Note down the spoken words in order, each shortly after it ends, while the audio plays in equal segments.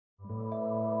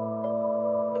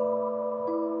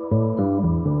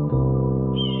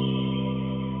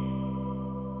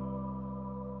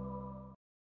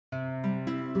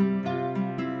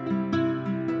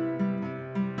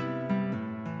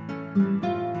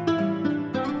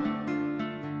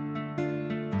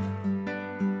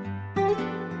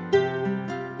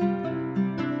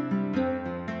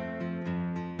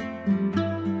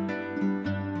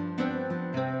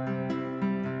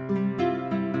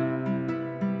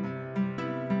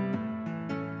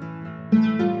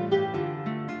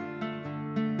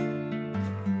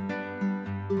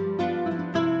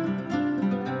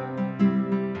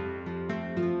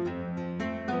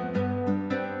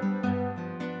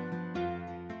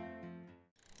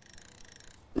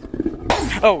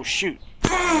Oh, shoot.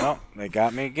 Well, they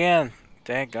got me again.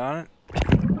 Daggone it.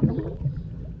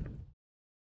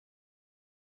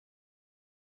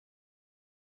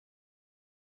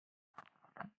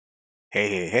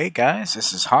 Hey guys,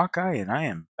 this is Hawkeye and I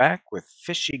am back with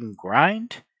Fishing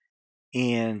Grind.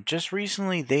 And just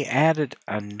recently they added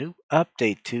a new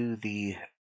update to the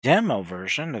demo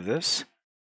version of this.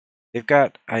 They've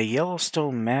got a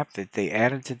Yellowstone map that they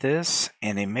added to this,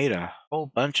 and they made a whole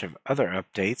bunch of other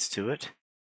updates to it.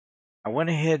 I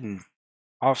went ahead and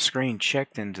off-screen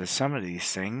checked into some of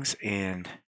these things, and,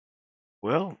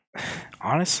 well,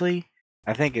 honestly,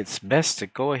 I think it's best to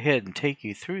go ahead and take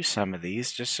you through some of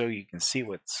these just so you can see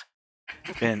what's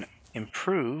been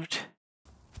improved.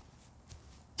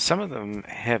 Some of them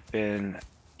have been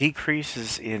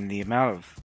decreases in the amount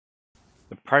of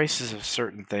the prices of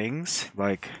certain things,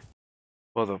 like,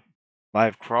 well, the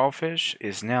live crawfish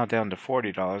is now down to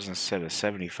 $40 instead of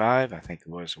 $75. I think it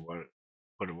was what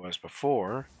it was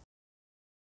before.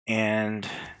 And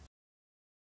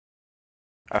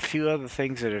a few other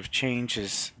things that have changed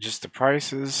is just the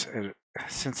prices.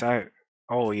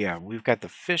 Oh yeah, we've got the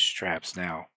fish traps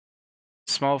now.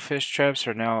 Small fish traps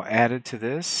are now added to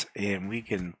this, and we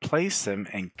can place them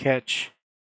and catch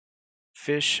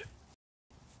fish,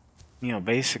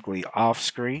 basically off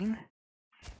screen.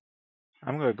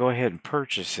 I'm going to go ahead and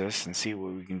purchase this and see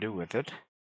what we can do with it.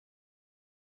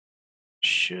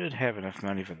 Should have enough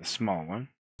money for the small one.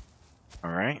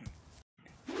 Alright.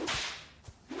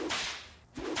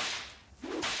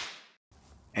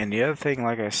 And the other thing,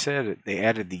 like I said, they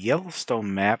added the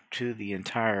Yellowstone map to the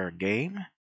entire game.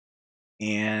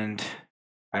 And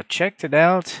I checked it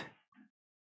out.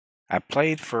 I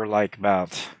played for like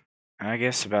about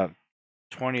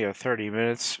 20 or 30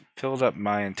 minutes. Filled up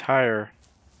my entire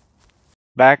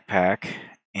backpack.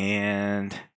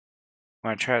 And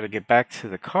when I tried to get back to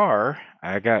the car,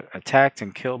 I got attacked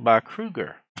and killed by a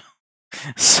Cougar.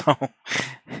 So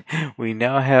we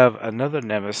now have another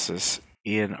nemesis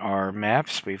in our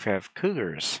maps. We have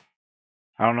Cougars.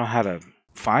 I don't know how to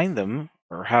find them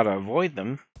or how to avoid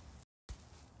them,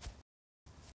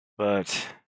 but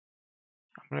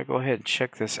I'm going to go ahead and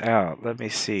check this out. Let me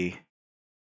see.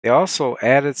 They also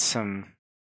added some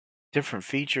different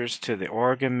features to the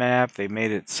Oregon map. They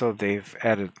made it so they've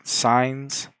added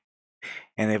signs,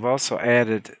 and they've also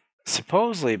added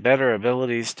supposedly better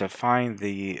abilities to find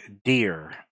the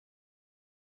deer.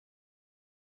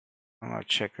 I'm going to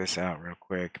check this out real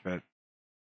quick, but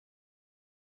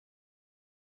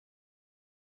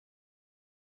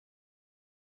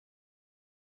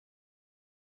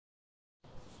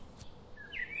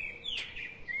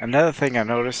another thing I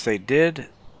noticed, they did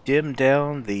dim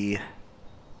down the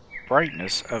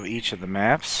brightness of each of the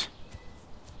maps.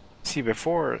 See,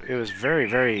 before it was very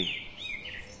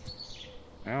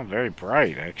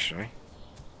bright actually.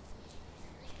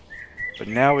 But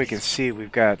now we can see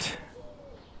we've got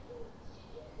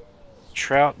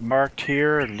trout marked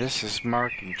here, and this is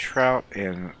marking trout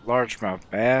and largemouth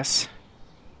bass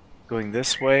going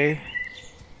this way.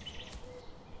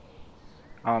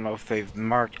 I don't know if they've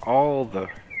marked all the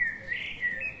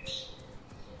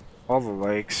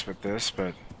lakes with this,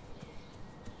 but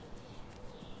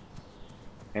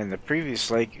in the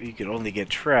previous lake you could only get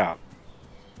trout.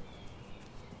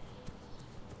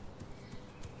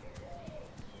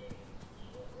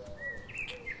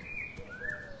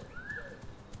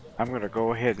 I'm going to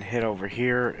go ahead and head over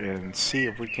here and see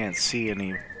if we can't see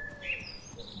any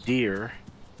deer.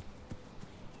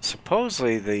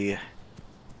 Supposedly the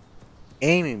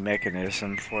aiming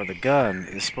mechanism for the gun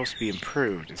is supposed to be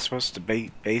improved. It's supposed to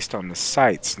be based on the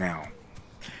sights now.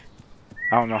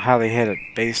 I don't know how they had it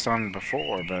based on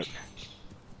before, but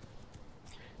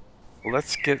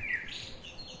let's get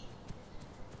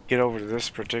over to this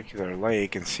particular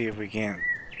lake and see if we can't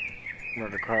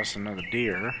run across another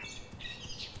deer.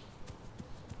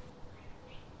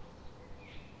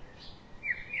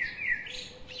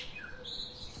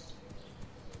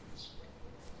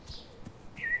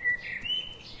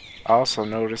 Also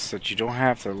notice that you don't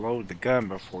have to load the gun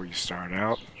before you start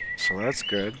out, so that's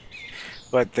good.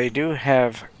 But they do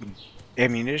have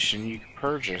ammunition you can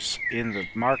purchase in the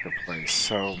marketplace,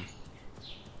 so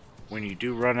when you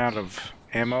do run out of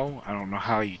ammo, I don't know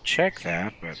how you check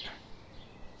that, but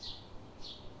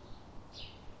it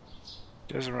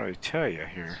doesn't really tell you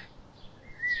here.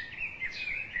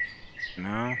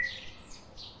 No.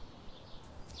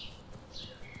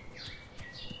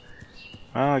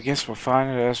 Well, I guess we'll find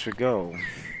it as we go.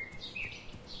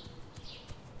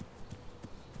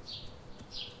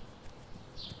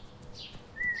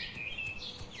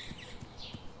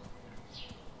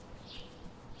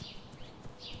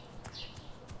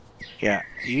 Yeah,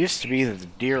 it used to be that the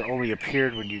deer only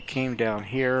appeared when you came down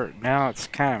here. Now it's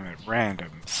kind of at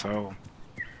random, so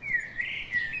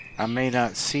I may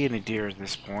not see any deer at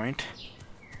this point.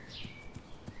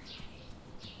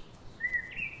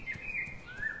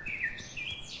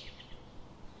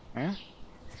 Huh?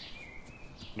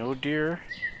 No deer?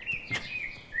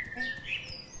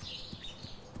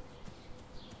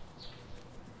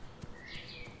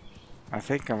 I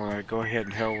think I'm going to go ahead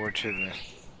and head over to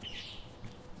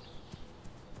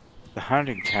the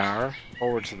hunting tower,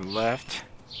 over to the left.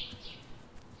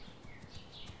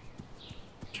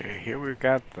 Okay, here we've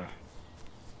got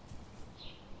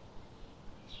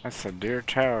that's the deer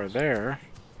tower there.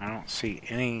 I don't see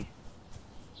any.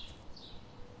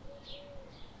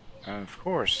 Of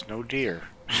course, no deer.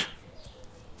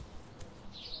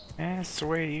 That's the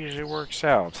way it usually works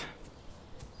out.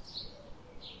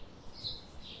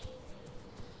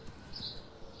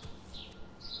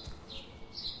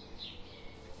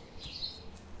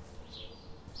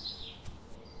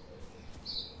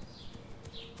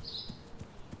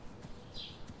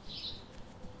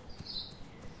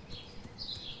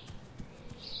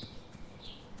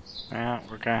 Well,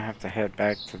 we're gonna have to head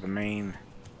back to the main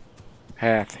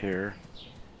path here.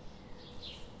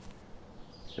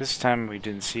 This time we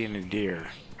didn't see any deer.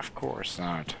 Of course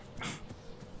not.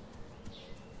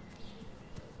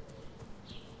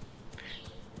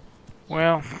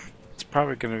 Well, it's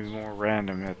probably going to be more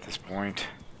random at this point.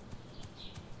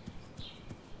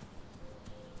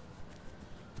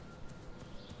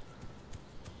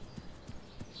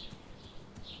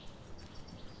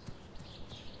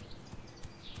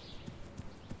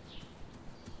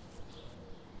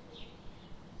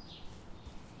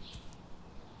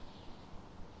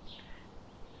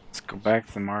 Go back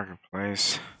to the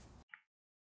marketplace.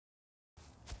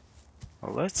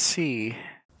 Well, let's see if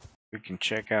we can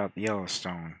check out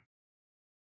Yellowstone.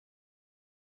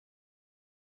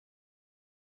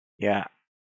 Yeah,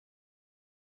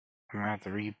 I'm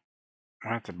gonna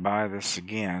have to buy this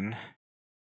again.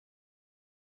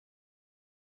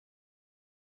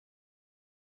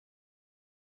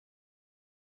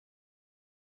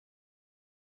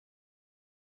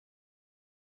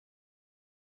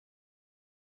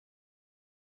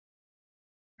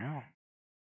 No.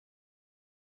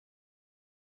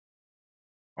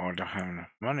 Oh, I don't have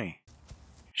enough money.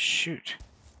 Shoot.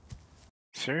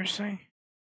 Seriously?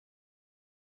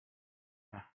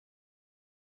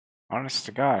 Honest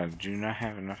to God, I do not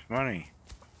have enough money.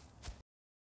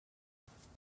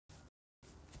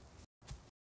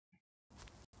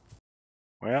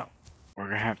 Well, we're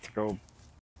gonna have to go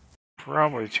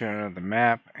probably to another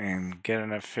map and get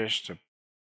enough fish to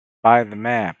buy the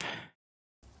map.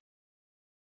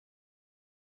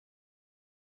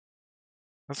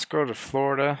 Let's go to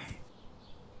Florida.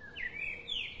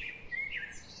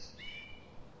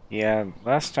 Yeah,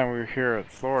 last time we were here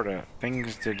at Florida,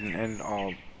 things didn't end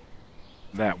all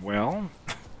that well.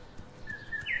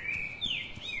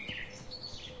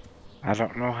 I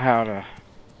don't know how to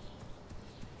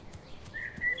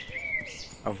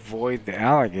avoid the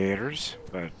alligators,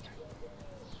 but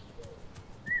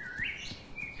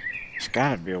there's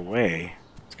gotta be a way.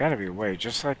 There's gotta be a way,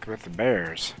 just like with the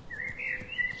bears.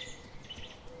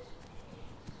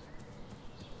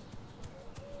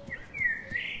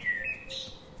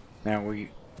 Now we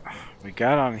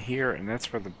got on here, and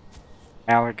that's where the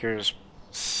alligators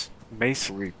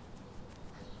basically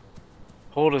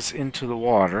pulled us into the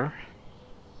water.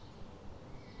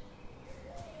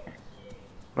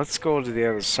 Let's go to the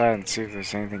other side and see if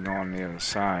there's anything on the other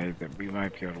side that we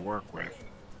might be able to work with.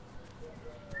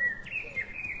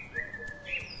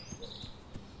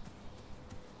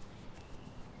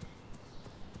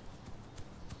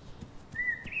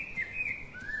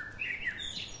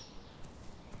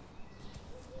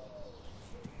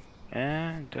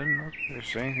 And doesn't look like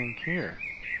there's anything here.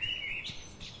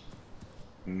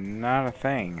 Not a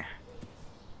thing.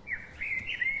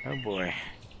 Oh boy,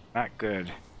 not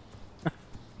good.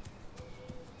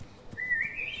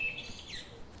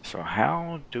 So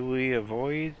how do we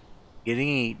avoid getting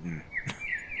eaten?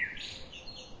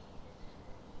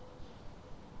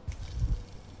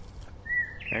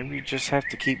 Maybe we just have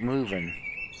to keep moving.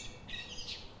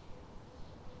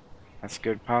 That's a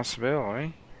good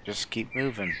possibility. Just keep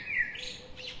moving.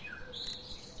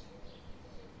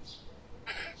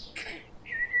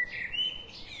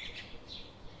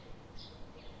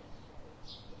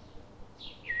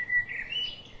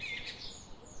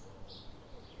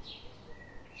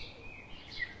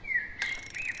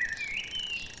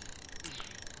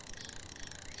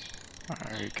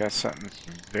 Alright, we got something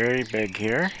very big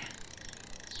here.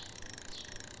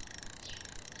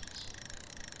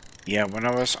 Yeah, when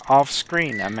I was off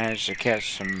screen, I managed to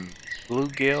catch some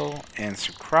bluegill and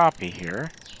some crappie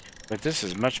here. But this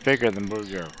is much bigger than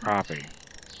bluegill or crappie.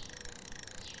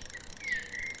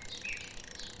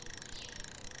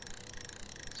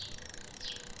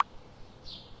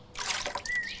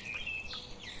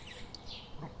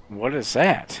 What is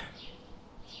that?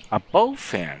 A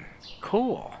bowfin.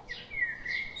 Cool.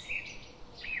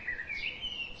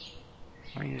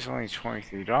 Well, he's only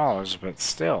 $23, but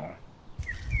still.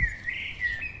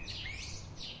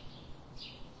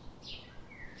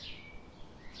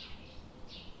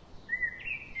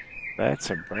 That's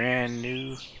a brand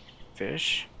new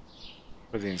fish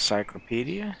for the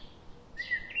encyclopedia.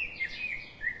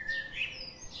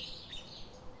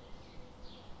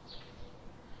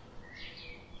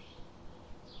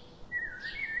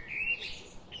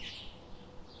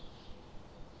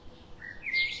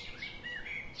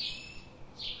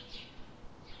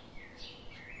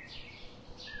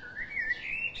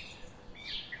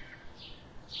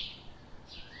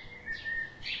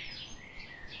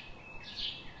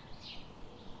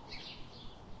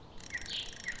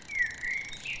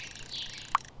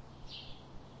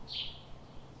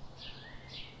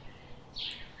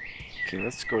 Okay,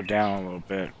 let's go down a little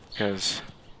bit because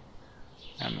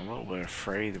I'm a little bit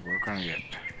afraid that we're going to get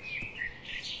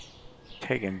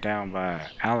taken down by an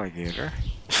alligator.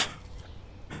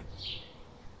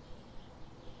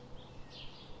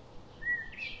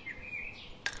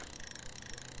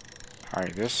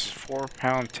 Alright, this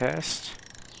 4-pound test.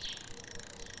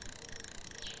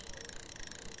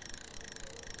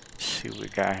 Let's see what we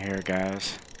got here,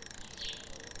 guys.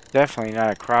 Definitely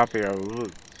not a crappie or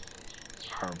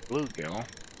bluegill.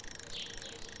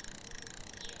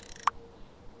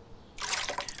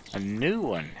 A new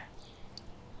one.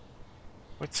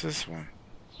 What's this one?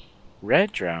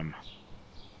 Red drum.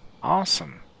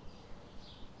 Awesome.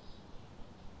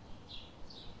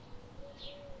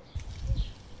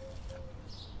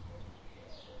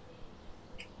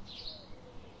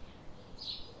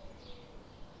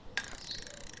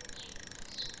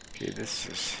 Okay, this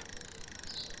is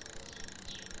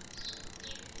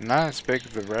not as big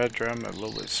as the red drum, a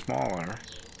little bit smaller.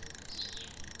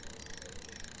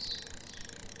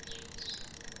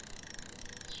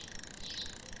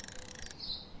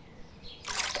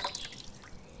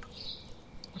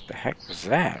 What the heck was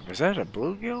that? Was that a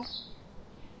bluegill?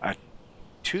 A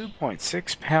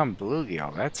 2.6-pound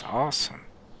bluegill. That's awesome.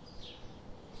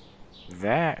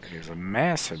 That is a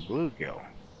massive bluegill.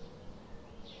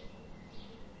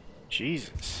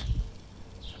 Jesus.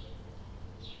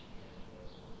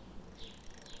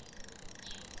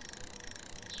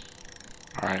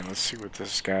 Alright, let's see what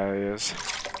this guy is.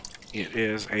 It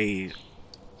is a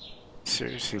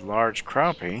seriously large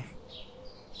crappie.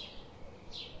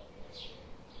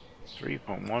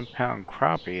 3.1-pound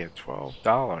crappie at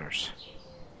 $12.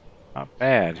 Not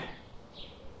bad.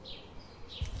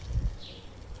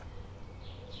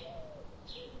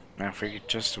 Now if we could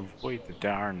just avoid the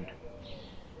darn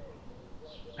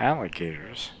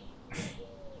alligators.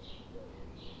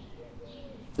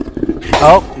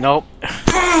 Oh, nope.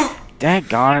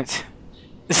 Daggone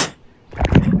it.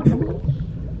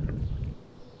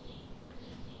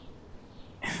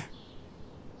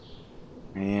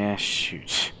 Yeah,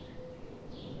 shoot.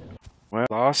 Well,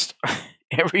 lost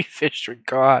every fish we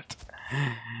caught.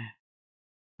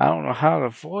 I don't know how to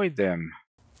avoid them.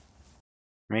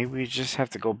 Maybe we just have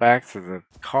to go back to the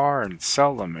car and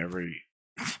sell them every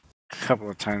couple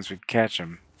of times we catch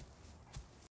them.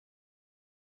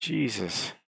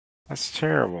 Jesus, that's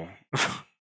terrible.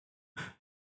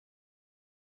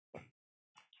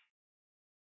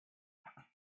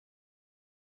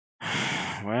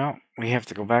 Well, we have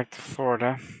to go back to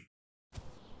Florida.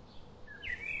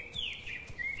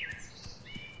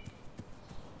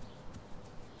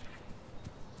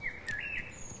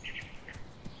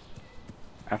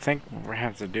 I think what we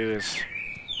have to do is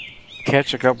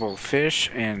catch a couple of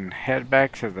fish and head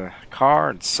back to the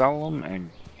car and sell them and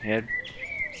head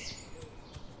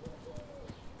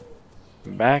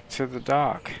back to the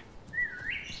dock.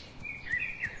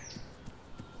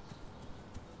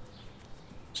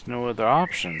 There's no other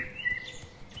option.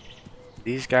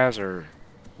 These guys are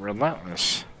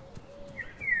relentless.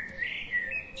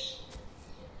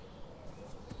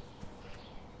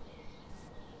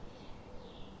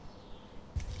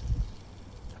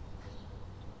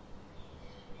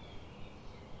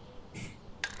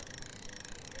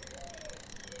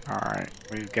 Alright,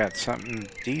 we've got something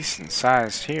decent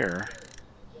sized here.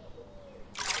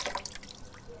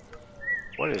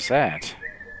 What is that?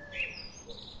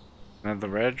 Another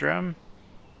red drum?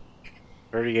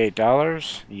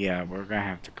 $38? Yeah, we're gonna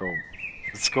have to go.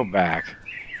 Let's go back.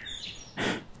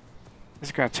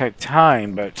 It's gonna take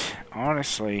time, but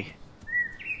honestly,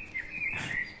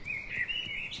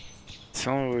 it's the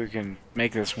only way we can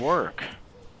make this work.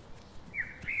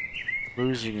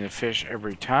 Losing the fish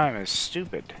every time is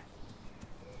stupid.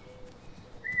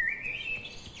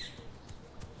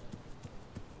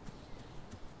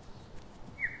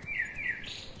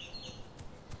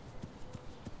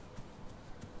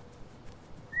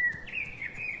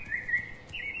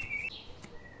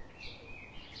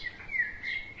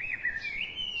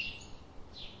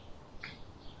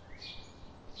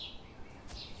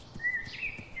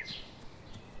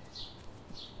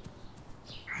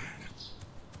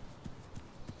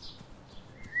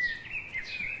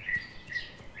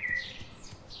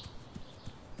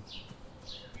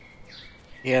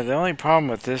 Yeah, the only problem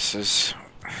with this is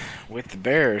with the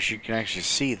bears, you can actually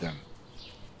see them.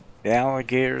 The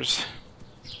alligators,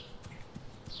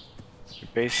 you're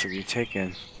basically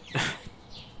taking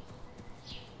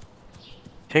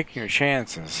your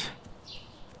chances.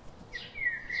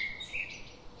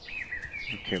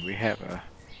 Okay, we have a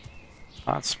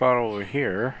hot spot over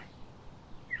here.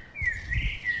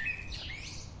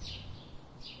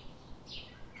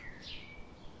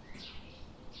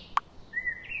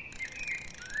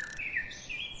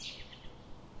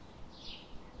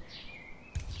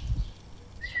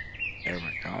 There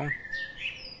we go.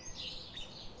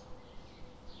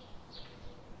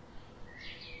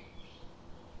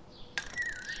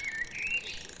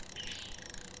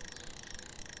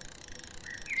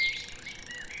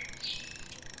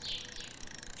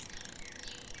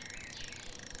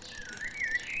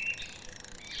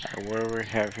 Alright, what do we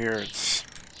have here? It's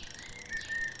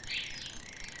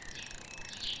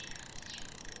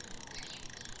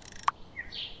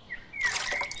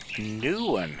a new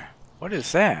one. What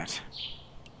is that?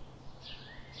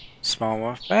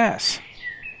 Smallmouth bass.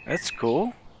 That's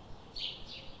cool.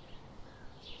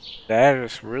 That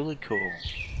is really cool.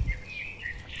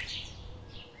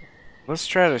 Let's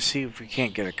try to see if we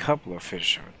can't get a couple of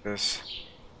fish with this.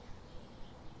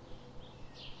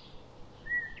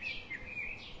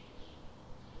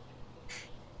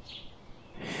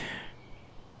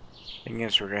 Thing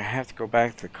is, we're gonna have to go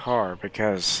back to the car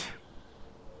because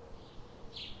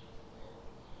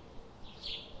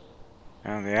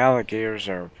now the alligators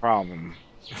are a problem.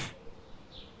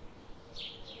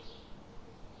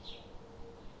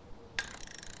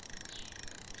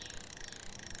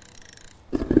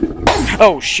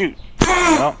 Oh shoot!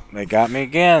 Well, they got me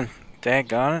again.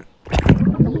 Daggone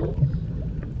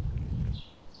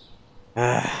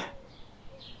it.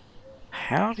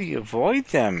 How do you avoid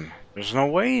them? There's no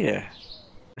way to.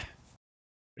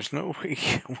 There's no way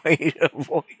to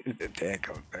avoid the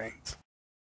daggone things.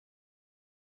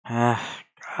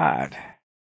 God.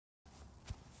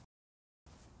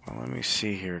 Well, let me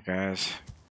see here, guys.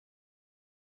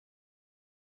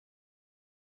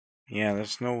 Yeah,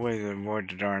 there's no way to avoid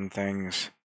the darn things.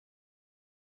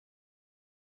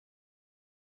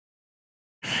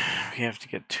 We have to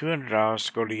get $200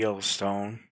 to go to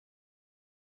Yellowstone.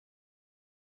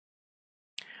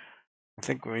 I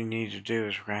think what we need to do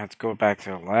is we're going to have to go back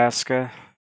to Alaska.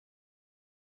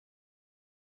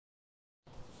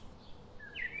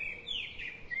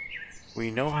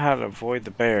 We know how to avoid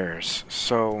the bears,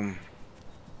 so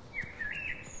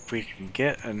if we can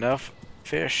get enough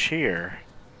fish here,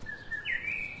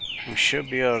 we should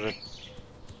be able to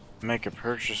make a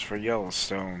purchase for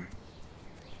Yellowstone.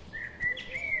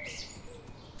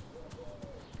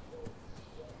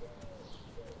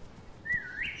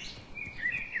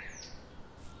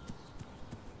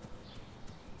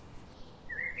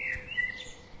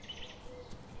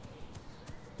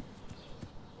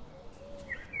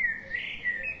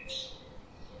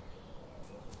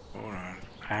 Hold on,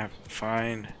 I have to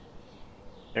find.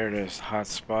 There it is, hot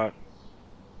spot.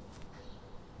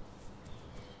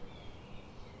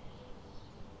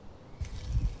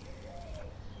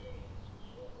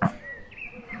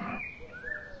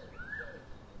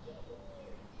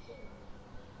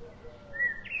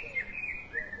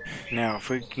 Now, if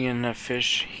we can get enough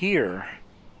fish here,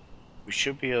 we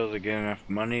should be able to get enough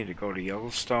money to go to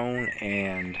Yellowstone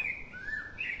and,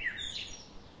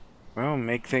 well,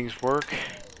 make things work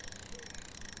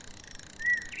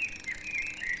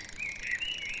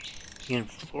in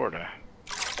Florida.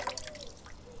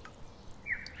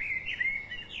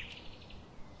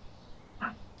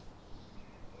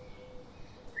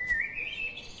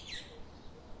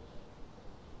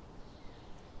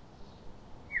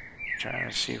 Trying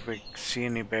to see if we can see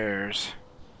any bears.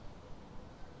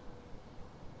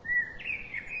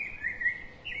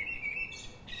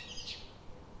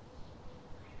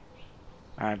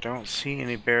 I don't see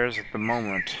any bears at the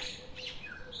moment.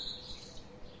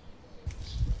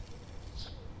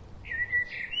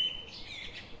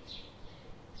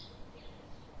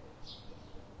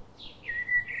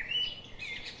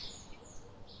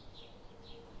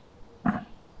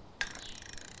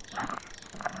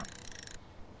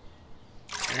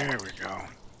 There we go.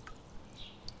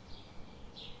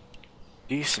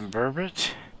 Decent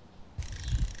burbot.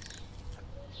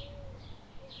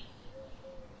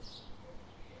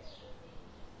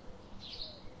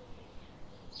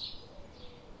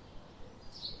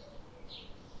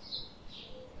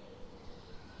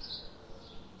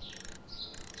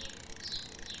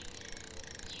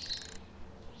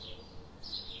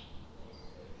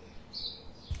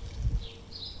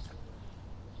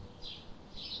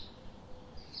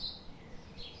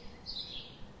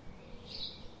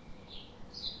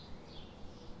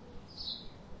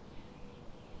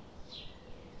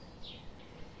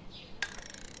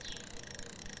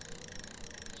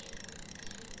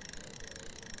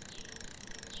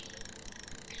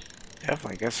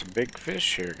 Definitely got some big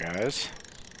fish here, guys.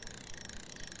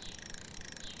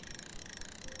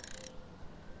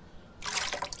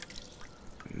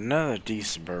 Another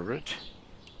decent burbot.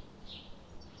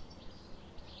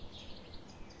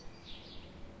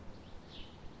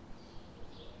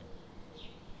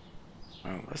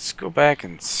 Well, let's go back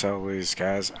and sell these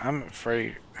guys. I'm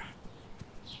afraid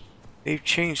they've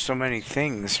changed so many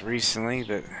things recently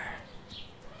that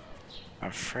I'm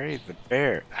afraid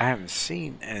I haven't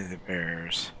seen any of the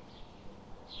bears.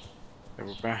 That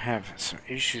we're gonna have some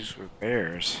issues with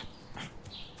bears.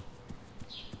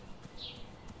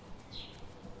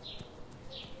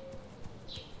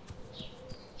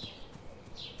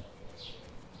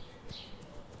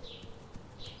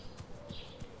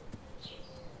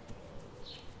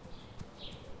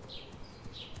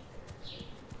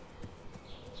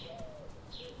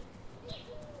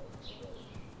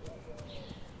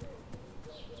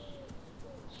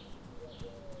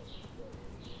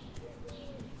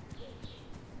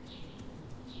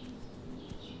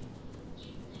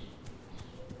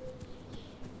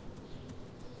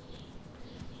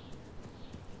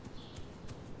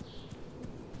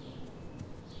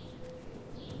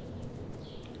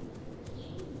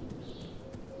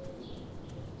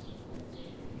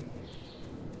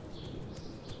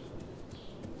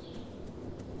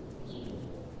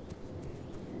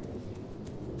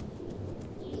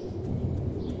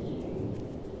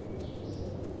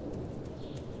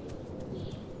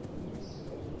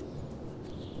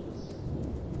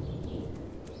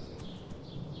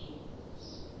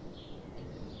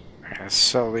 Let's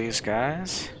sell these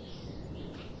guys.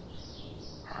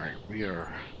 Alright, we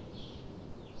are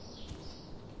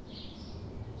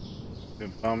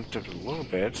been bumped up a little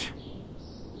bit.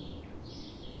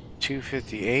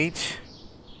 258.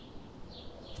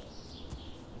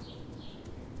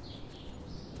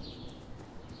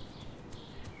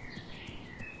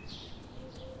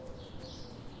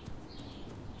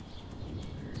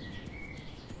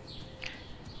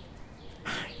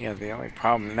 Yeah, the only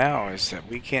problem now is that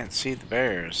we can't see the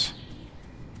bears.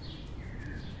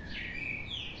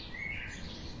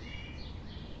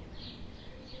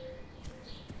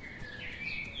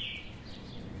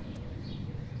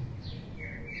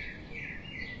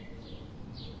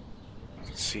 I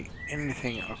don't see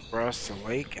anything across the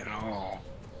lake at all.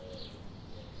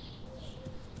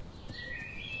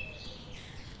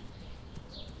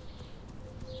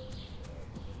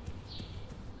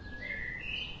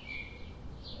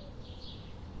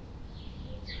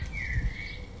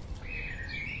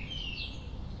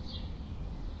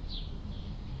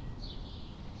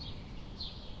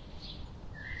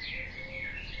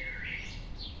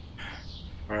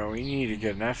 Well, we need to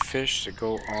get enough fish to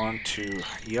go on to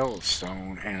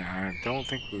Yellowstone, and I don't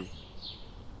think we've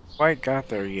quite got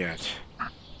there yet.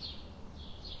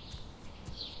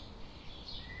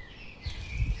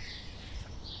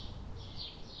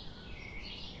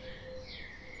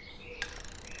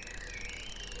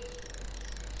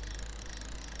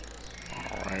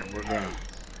 Alright, we're gonna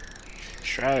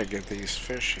try to get these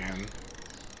fish in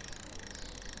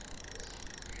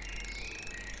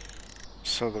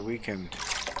so that we can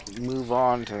move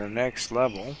on to the next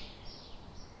level.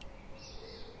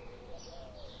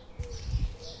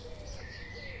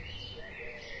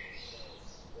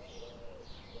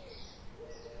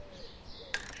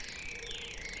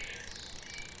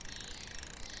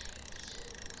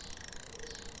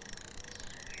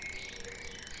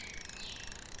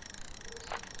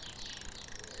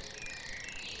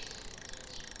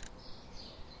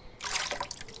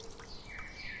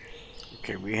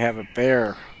 Okay, we have a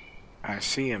bear. I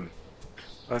see him.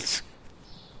 Let's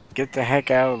get the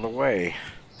heck out of the way.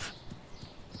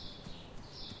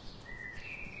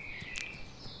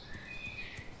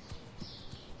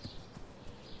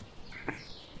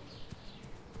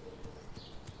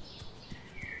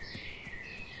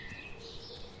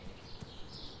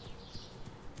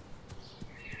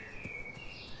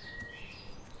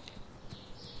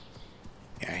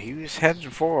 Yeah, he was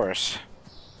heading for us.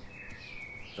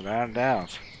 Without a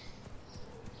doubt.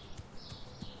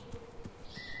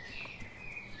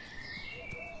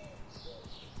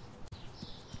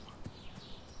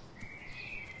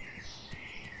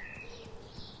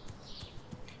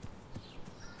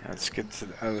 Let's get to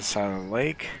the other side of the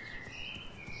lake.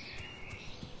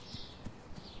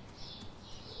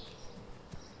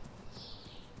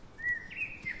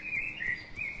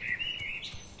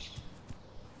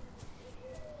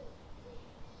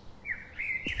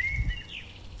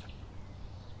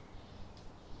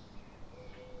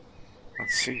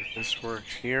 Let's see if this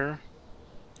works here.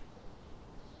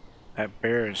 That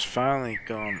bear has finally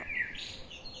gone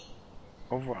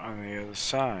over on the other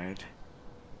side.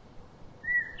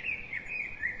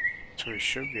 So we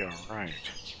should be alright.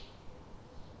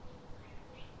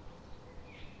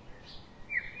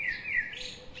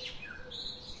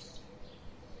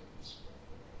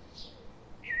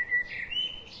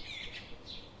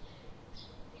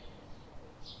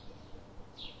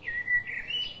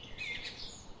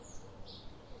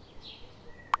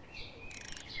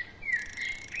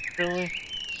 Really?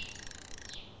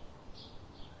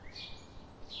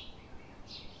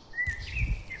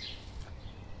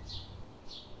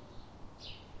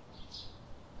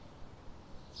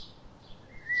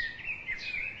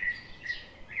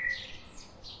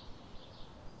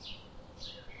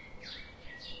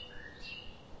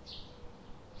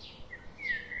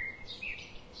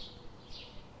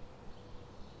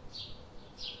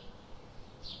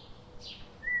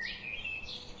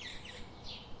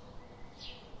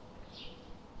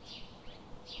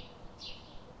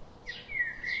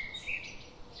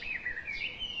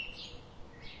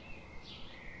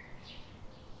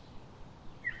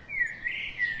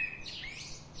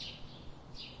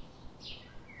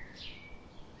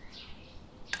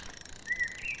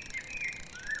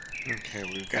 Okay,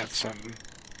 we've got something.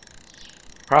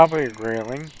 Probably a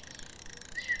grayling.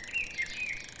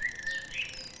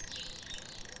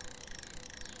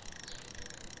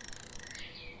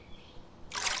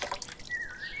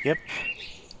 Yep.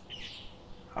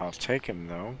 I'll take him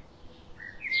though.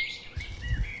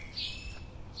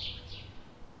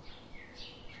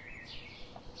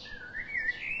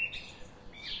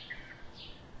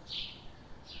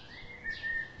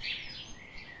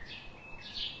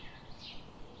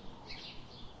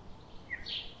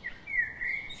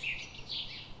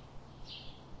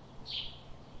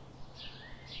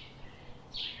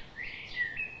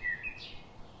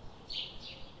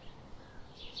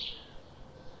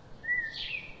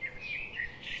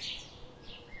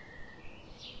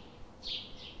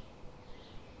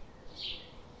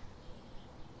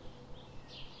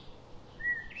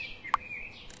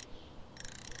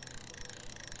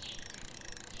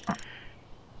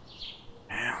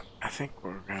 I think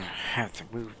we're gonna have to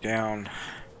move down.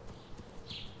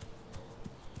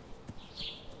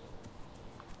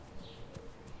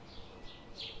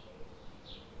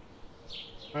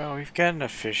 Well, we've got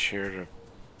enough fish here to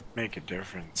make a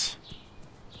difference.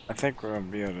 I think we're gonna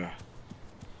be able to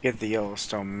get the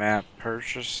Yellowstone map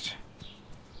purchased.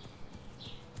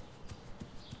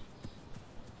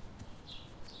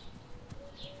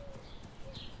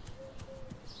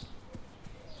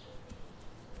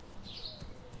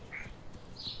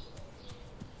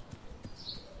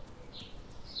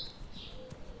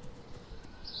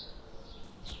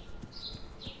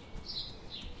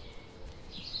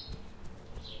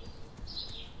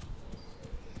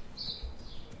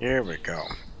 Here we go.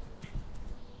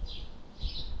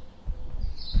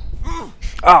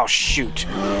 Oh, shoot.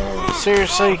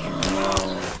 Seriously?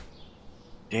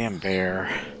 Damn bear.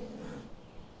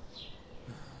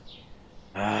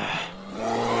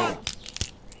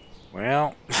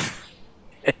 Well.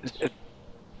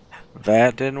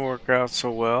 That didn't work out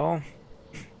so well.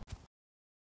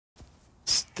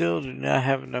 Still do not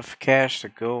have enough cash to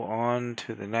go on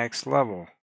to the next level.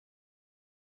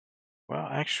 Well,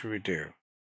 actually we do.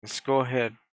 Let's go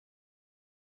ahead.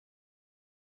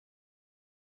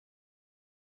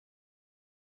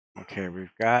 Okay,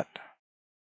 we've got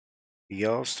the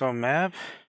Yellowstone map.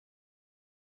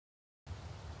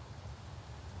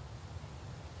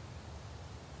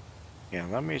 Yeah,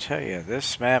 let me tell you,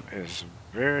 this map is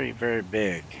very, very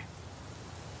big.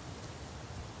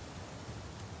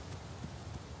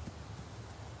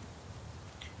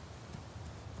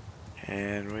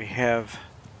 And we have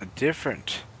a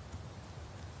different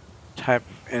type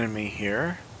of enemy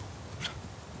here.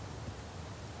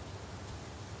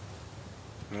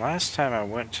 And last time I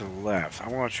went to the left. I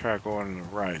want to try going to the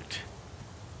right.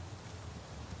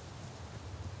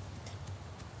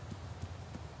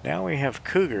 Now we have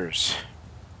cougars.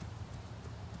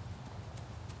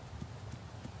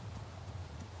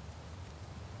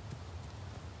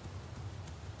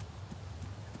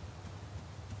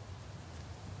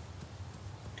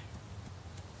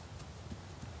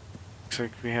 Looks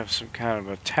like we have some kind of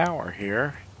a tower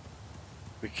here.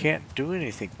 We can't do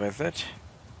anything with it.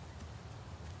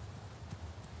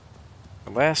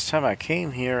 The last time I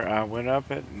came here, I went up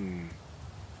it and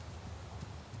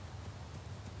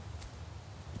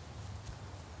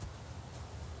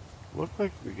looked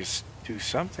like we could do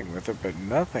something with it, but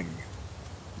nothing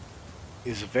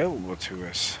is available to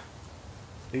us.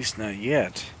 At least not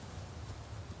yet.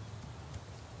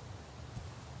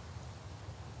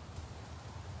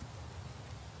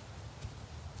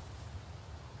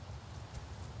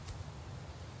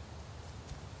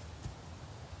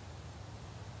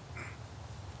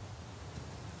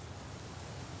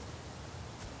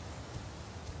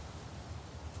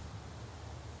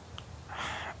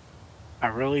 I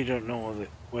really don't know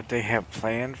what they have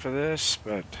planned for this,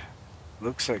 but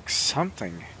looks like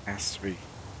something has to be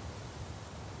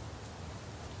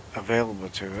available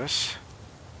to us.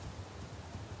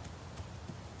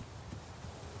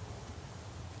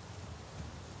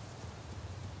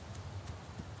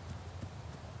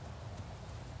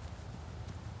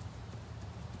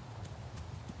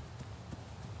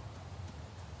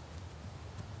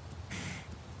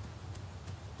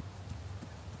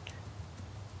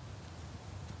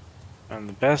 And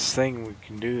the best thing we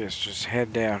can do is just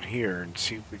head down here and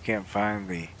see if we can't find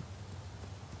the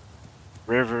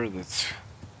river that's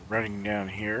running down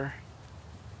here.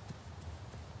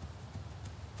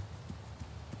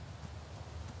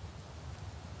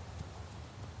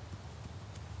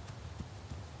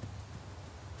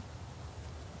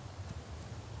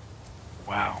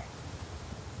 Wow.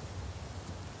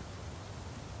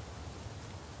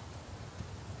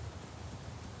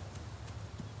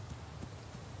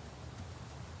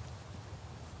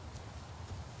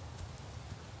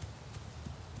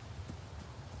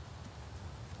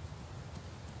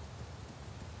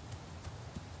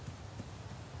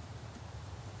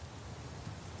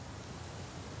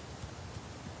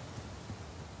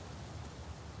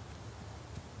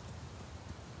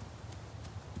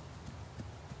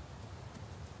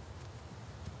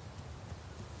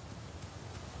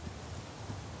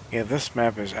 Yeah, this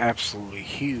map is absolutely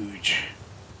huge.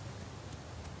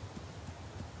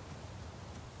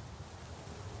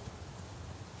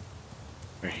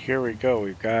 But here we go,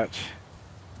 we've got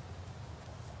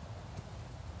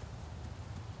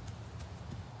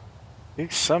I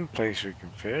think someplace we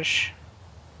can fish.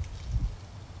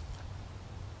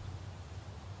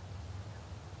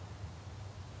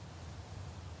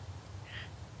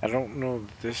 I don't know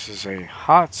if this is a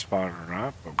hot spot or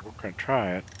not, but we're gonna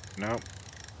try it. Nope.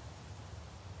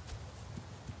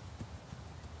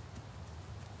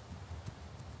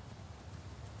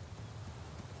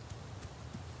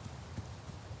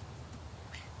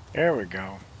 There we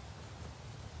go.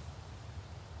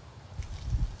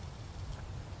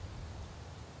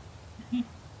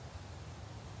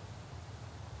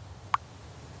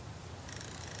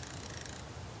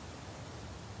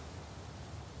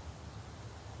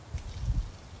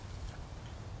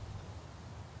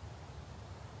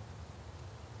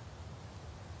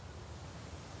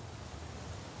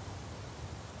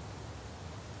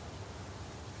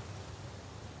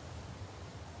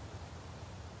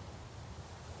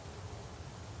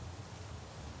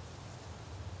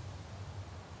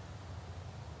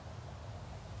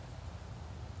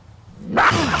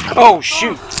 Oh,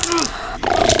 shoot!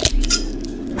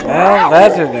 Well,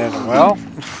 that didn't end well.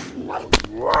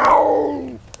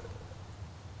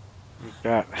 We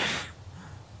got...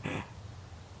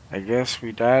 I guess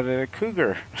we died at a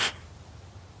cougar.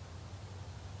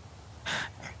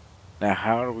 Now,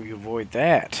 how do we avoid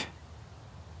that?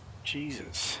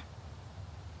 Jesus.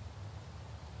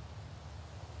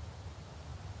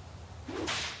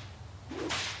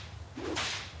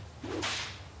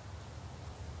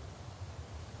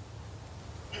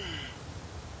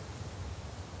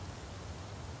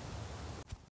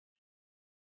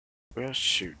 Well,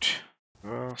 shoot.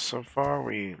 Well, so far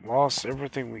we lost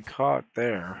everything we caught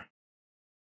there.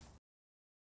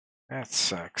 That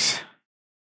sucks.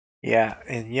 Yeah,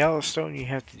 in Yellowstone you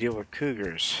have to deal with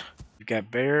cougars. You've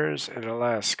got bears in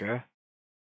Alaska,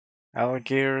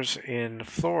 alligators in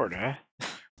Florida.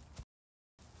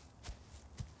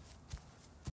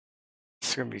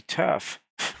 It's gonna be tough.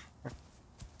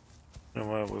 No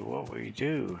matter what we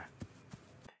do.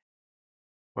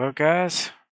 Well,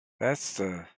 guys, that's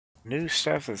the new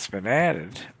stuff that's been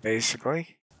added,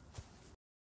 basically.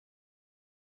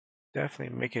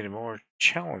 Definitely making it more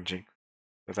challenging,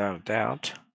 without a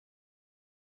doubt.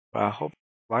 But I hope you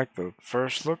like the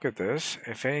first look at this.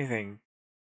 If anything,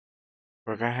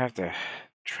 we're gonna have to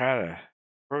try to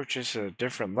approach this at a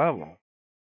different level.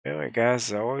 Anyway,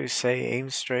 guys, as I always say, aim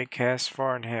straight, cast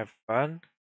far, and have fun.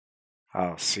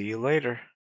 I'll see you later.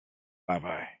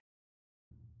 Bye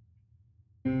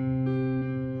bye.